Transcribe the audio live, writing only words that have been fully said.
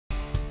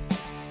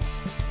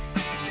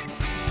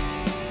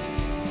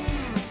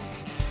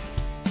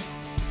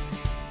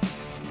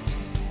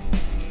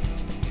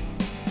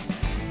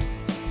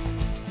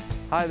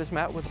Hi, this is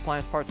Matt with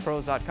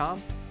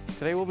AppliancePartsPros.com.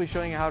 Today we'll be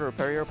showing you how to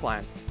repair your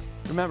appliance.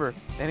 Remember,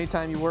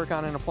 anytime you work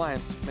on an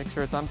appliance, make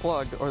sure it's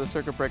unplugged or the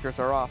circuit breakers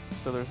are off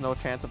so there's no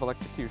chance of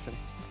electrocution.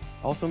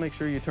 Also make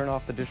sure you turn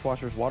off the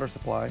dishwasher's water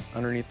supply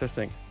underneath the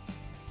sink.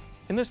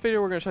 In this video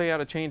we're going to show you how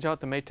to change out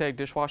the Maytag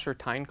Dishwasher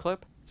Tine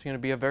Clip. It's going to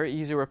be a very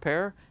easy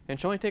repair and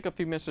should only take a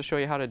few minutes to show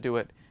you how to do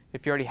it.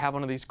 If you already have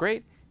one of these,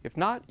 great. If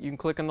not, you can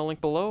click on the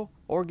link below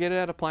or get it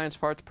at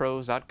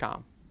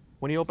AppliancePartsPros.com.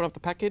 When you open up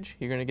the package,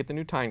 you're going to get the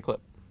new Tine Clip.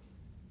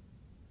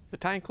 The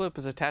Tine Clip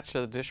is attached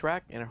to the dish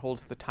rack and it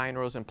holds the tine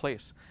rows in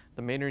place.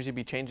 The main reason you'd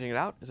be changing it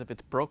out is if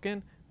it's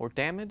broken or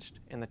damaged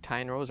and the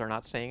tine rows are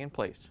not staying in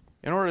place.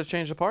 In order to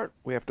change the part,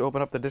 we have to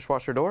open up the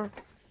dishwasher door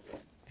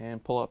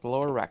and pull out the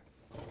lower rack.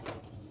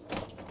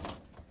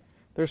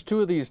 There's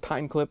two of these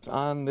Tine Clips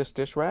on this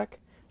dish rack,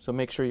 so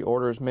make sure you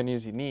order as many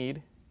as you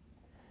need.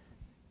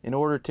 In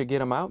order to get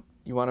them out,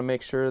 you want to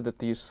make sure that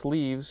these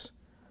sleeves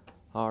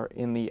are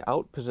in the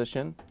out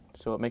position,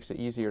 so it makes it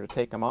easier to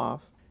take them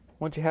off.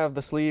 Once you have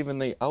the sleeve in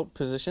the out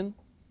position,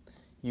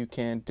 you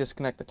can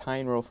disconnect the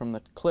tine row from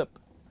the clip.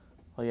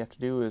 All you have to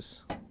do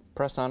is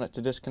press on it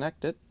to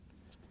disconnect it,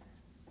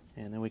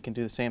 and then we can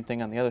do the same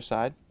thing on the other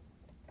side.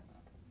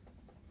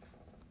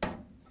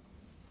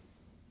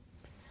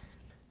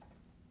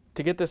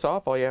 To get this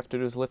off, all you have to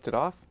do is lift it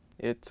off.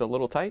 It's a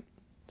little tight,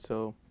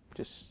 so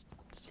just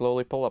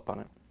slowly pull up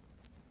on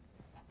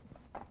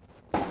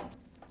it.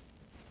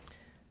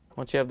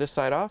 Once you have this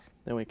side off,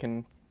 then we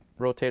can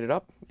rotate it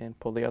up and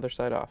pull the other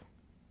side off.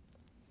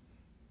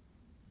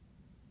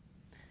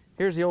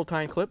 Here's the old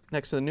Tine Clip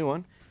next to the new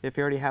one. If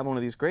you already have one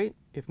of these, great.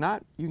 If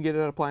not, you can get it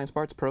at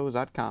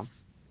AppliancePartsPros.com.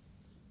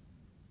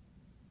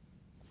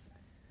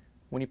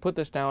 When you put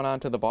this down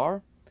onto the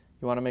bar,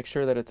 you want to make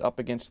sure that it's up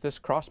against this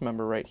cross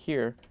member right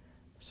here,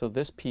 so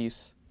this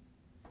piece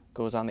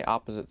goes on the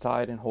opposite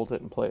side and holds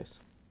it in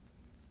place.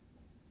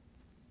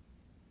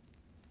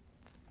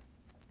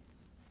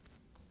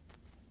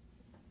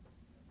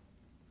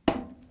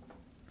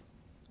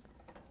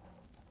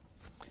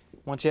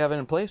 Once you have it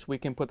in place, we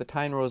can put the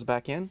tine rows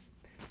back in.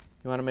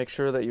 You want to make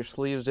sure that your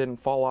sleeves didn't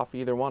fall off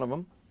either one of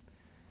them.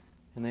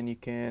 And then you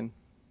can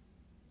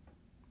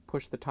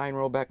push the tine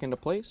row back into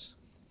place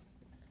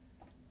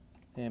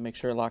and make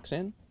sure it locks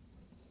in.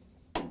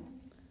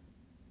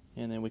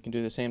 And then we can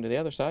do the same to the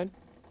other side.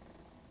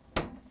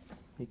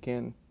 You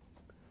can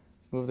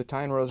move the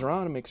tine rows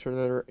around and make sure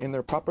that they're in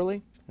there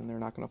properly and they're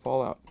not going to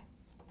fall out.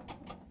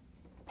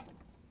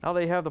 Now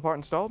that you have the part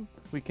installed,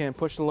 we can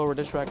push the lower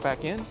dish rack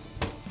back in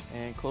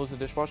and close the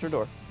dishwasher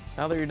door.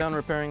 Now that you're done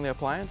repairing the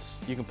appliance,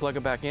 you can plug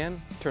it back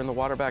in, turn the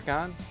water back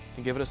on,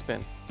 and give it a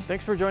spin.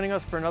 Thanks for joining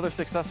us for another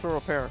successful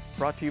repair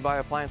brought to you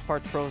by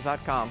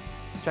AppliancePartsPros.com.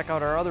 Check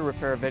out our other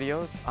repair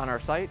videos on our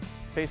site,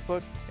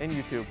 Facebook, and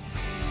YouTube.